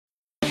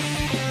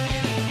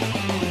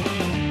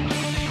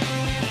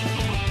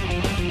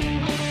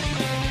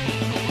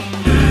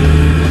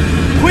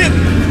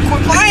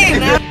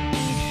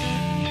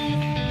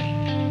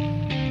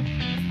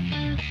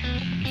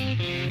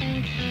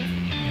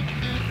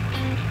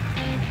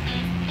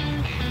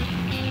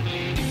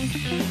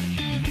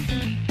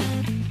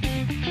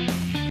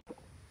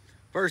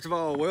First of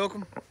all,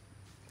 welcome.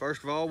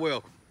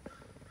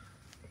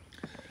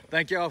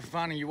 Thank y'all for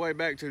finding your way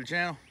back to the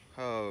channel.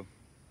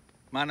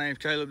 My name's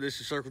Caleb.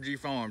 This is Circle G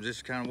Farms. This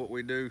is kind of what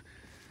we do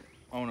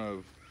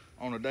on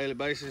a daily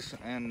basis,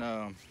 and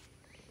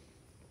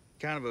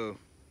kind of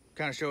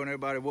showing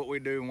everybody what we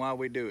do and why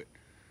we do it.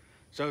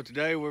 So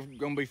today we're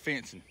gonna be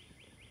fencing.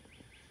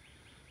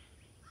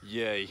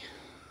 Yay.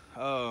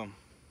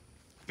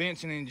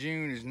 Fencing in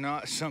June is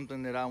not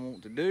something that I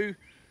want to do,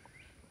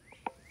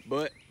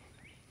 but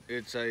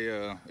it's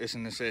a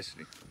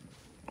necessity.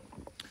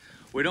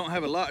 We don't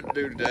have a lot to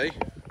do today,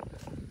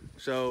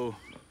 so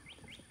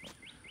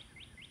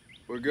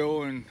we're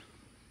going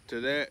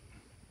to that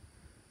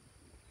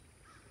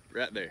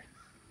right there.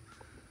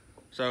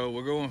 So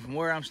we're going from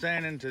where I'm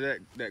standing to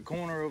that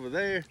corner over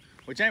there,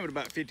 which ain't but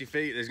about 50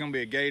 feet. There's gonna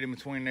be a gate in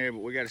between there,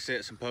 but we got to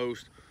set some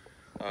posts.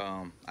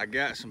 I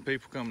got some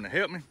people coming to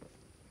help me.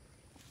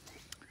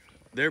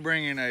 They're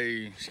bringing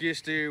a skid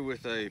steer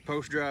with a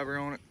post driver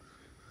on it.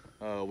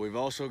 We've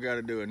also got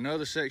to do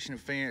another section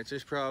of fence.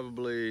 It's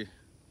probably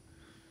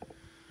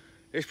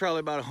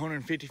about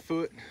 150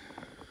 foot,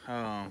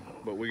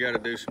 but we got to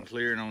do some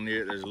clearing on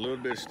it. There's a little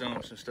bit of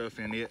stumps and stuff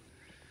in it.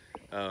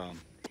 But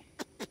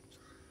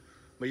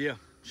yeah,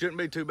 shouldn't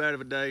be too bad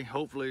of a day.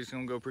 Hopefully it's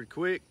gonna go pretty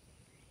quick.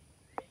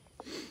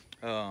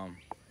 So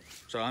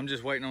I'm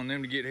just waiting on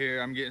them to get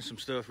here. I'm getting some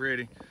stuff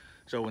ready,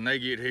 so when they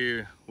get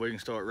here, we can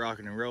start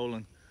rocking and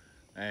rolling,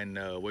 and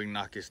we can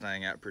knock this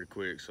thing out pretty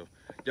quick. So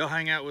y'all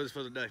hang out with us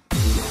for the day.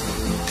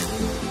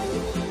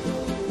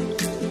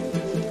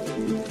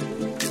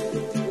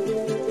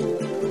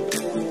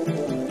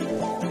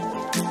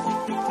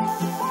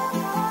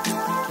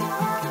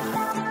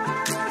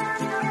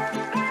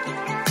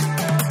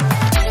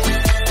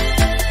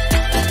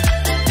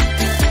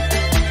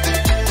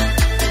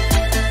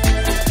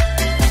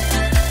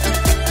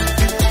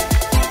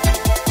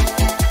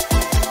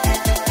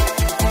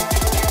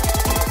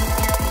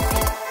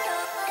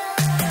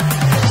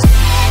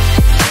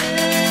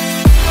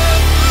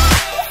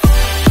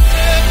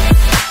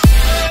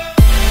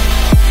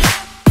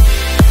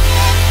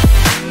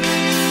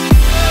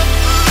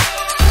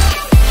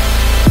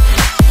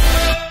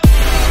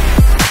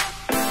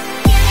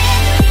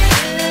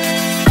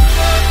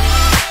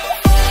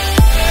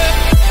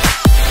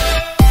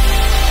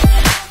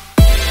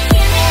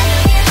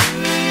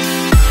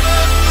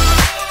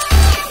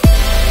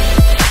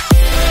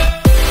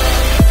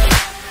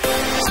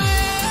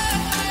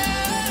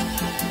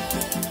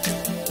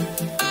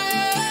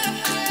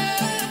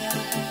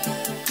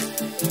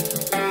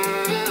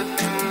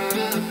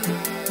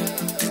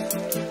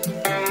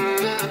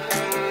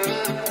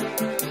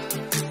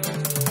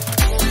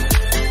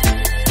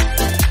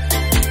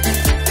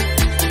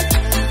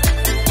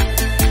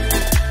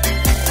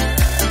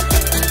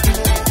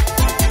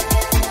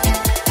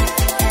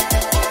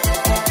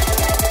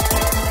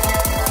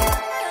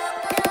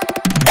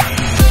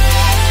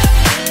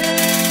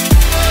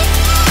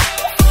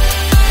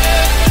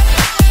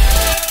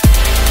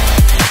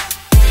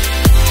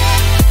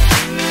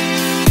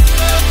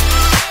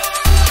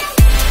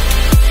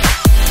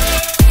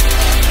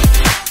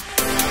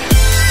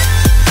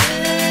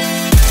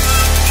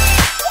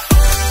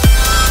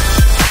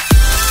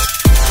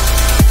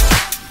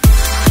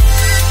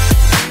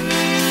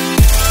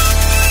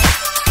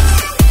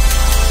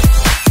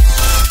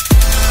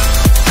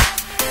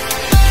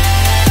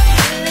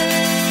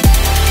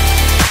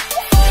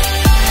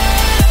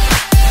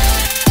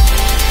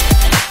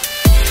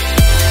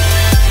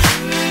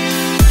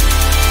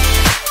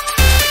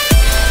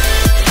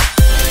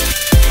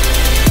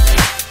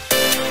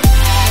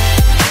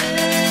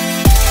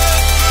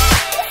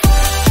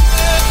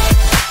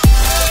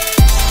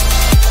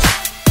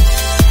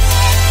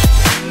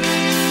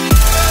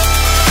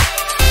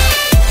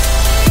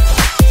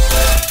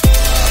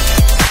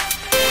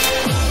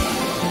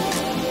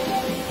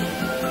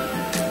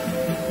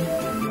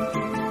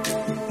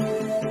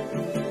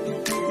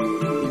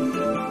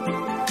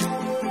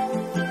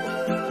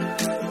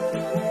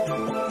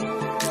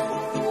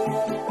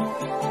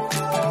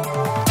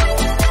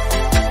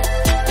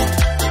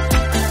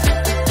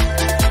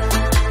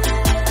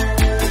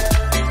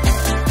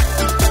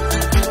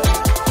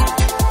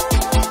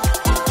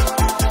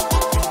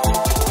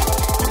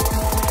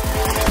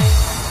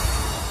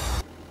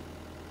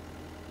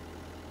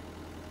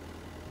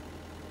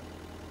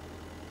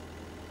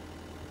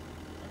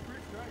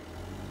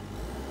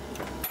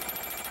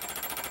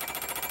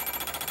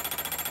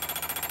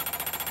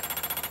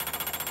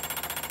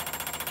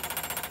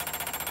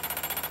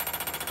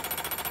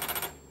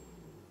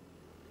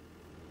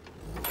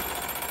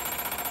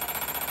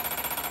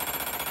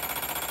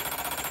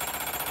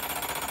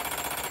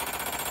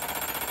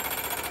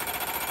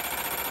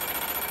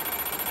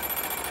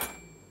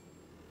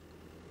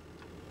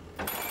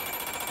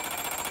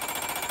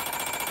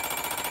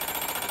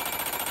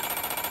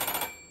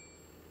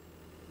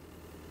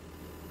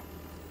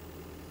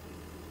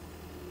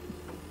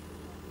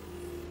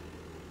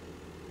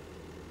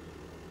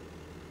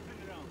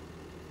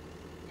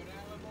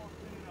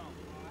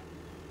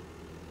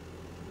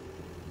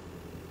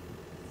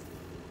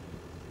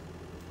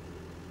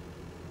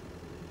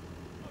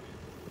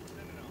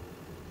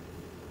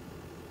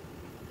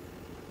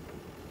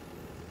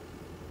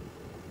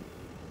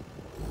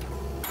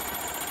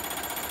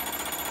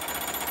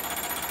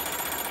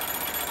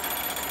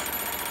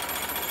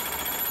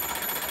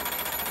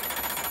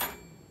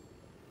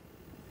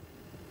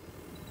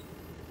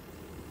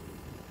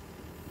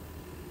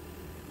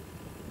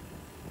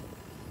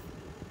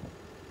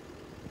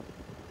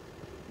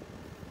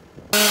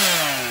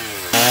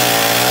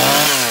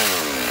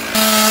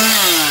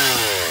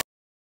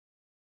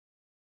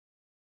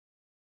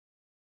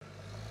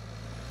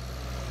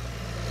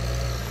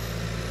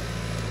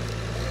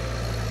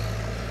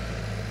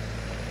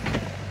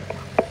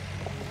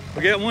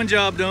 We got one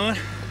job done.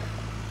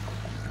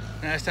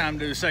 Now it's time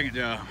to do the second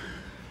job.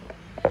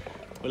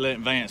 We're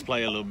letting Vance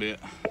play a little bit.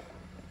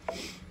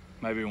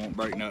 Maybe it won't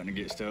break nothing to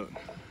get stuck.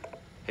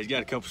 He's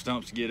got a couple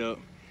stumps to get up.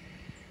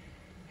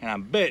 And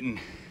I'm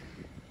betting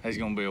there's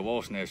gonna be a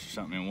wasp nest or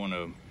something in one of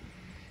them.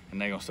 And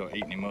they're gonna start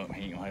eating him up and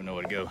he ain't gonna have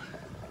nowhere to go.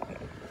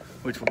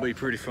 Which will be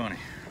pretty funny.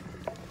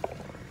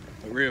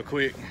 But real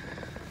quick,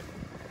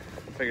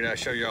 figured I'd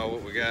show y'all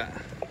what we got.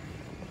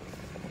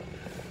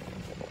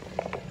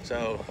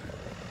 So,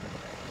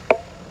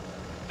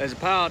 there's a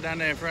pile down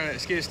there in front of that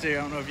skid steer.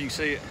 I don't know if you can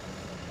see it.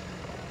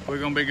 We're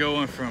gonna be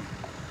going from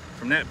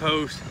that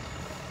post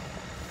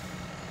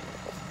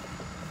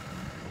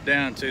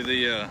down to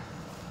the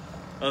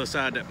other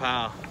side of that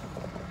pile.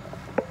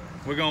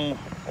 We're gonna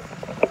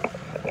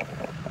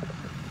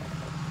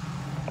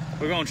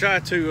try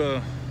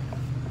to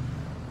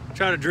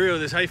drill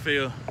this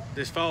hayfield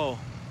this fall,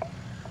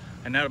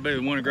 and that'll be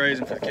the winter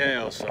grazing for the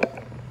cows. So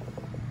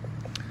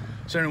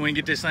sooner we can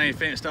get this thing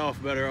fenced off,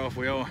 the better off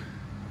we are.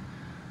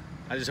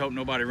 I just hope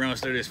nobody runs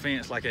through this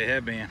fence like they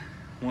have been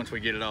once we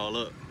get it all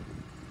up.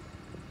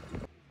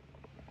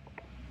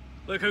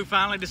 Look who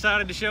finally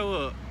decided to show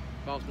up.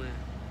 Boss man.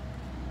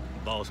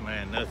 Boss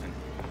man, nothing.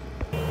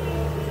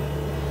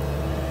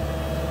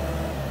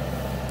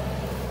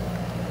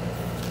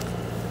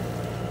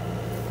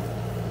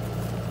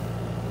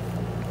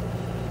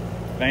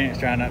 Vance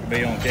trying not to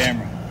be on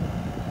camera.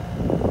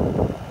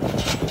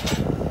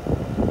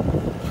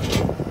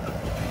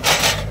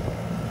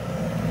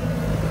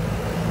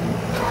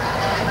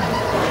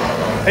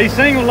 He's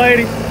single,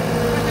 ladies.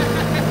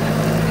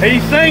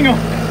 He's single.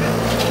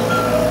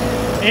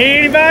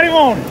 Anybody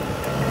want it?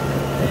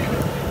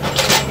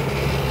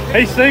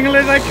 He's single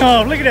as they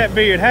come. Look at that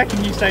beard. How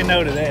can you say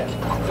no to that?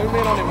 Zoom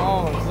in on him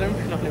all. Zoom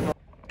in on him all.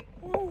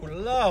 Oh,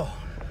 Lord.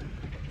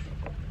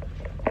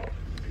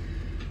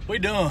 We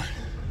done.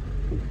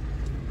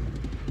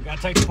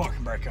 Gotta take the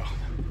parking brake off.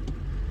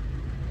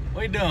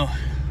 We done.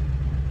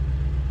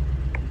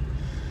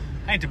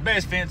 Ain't the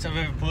best fence I've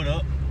ever put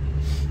up,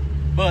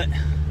 but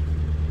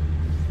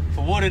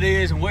for what it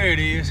is and where it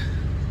is,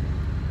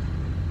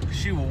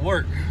 she will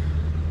work.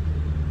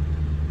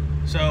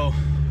 So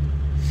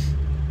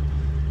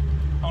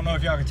I don't know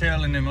if y'all can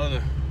tell in them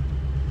other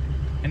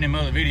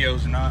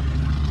videos or not.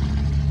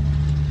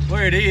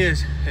 Where it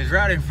is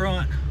right in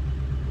front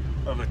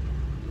of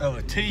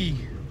a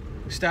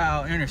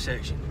T-style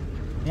intersection.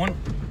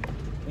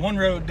 One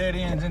road dead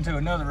ends into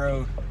another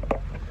road.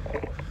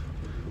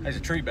 There's a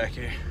tree back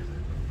here,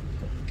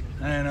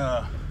 and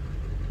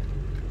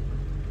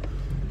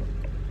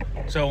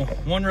so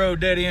one road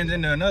dead ends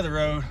into another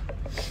road,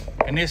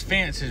 and this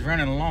fence is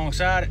running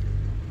alongside it.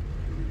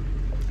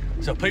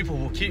 So people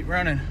will keep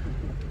running.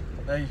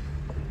 They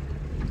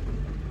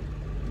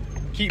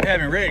keep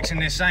having wrecks in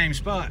this same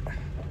spot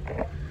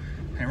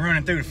and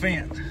running through the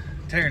fence,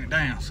 tearing it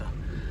down. So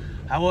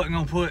I wasn't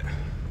gonna put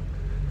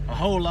a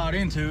whole lot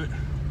into it,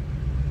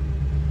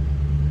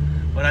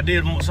 but I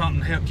did want something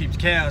to help keep the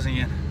cows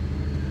in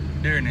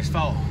during this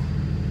fall.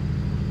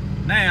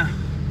 Now,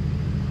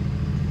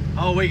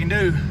 all we can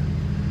do,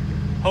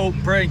 hope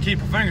and pray and keep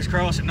our fingers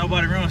crossed that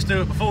nobody runs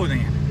through it before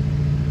then.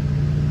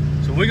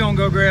 So we're gonna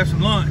go grab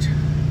some lunch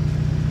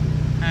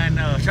and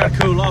try to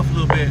cool off a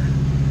little bit.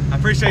 I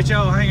appreciate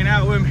y'all hanging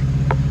out with me.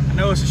 I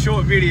know it's a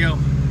short video,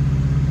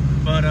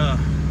 but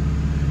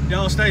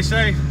y'all stay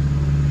safe,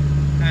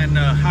 and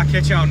I'll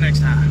catch y'all next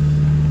time.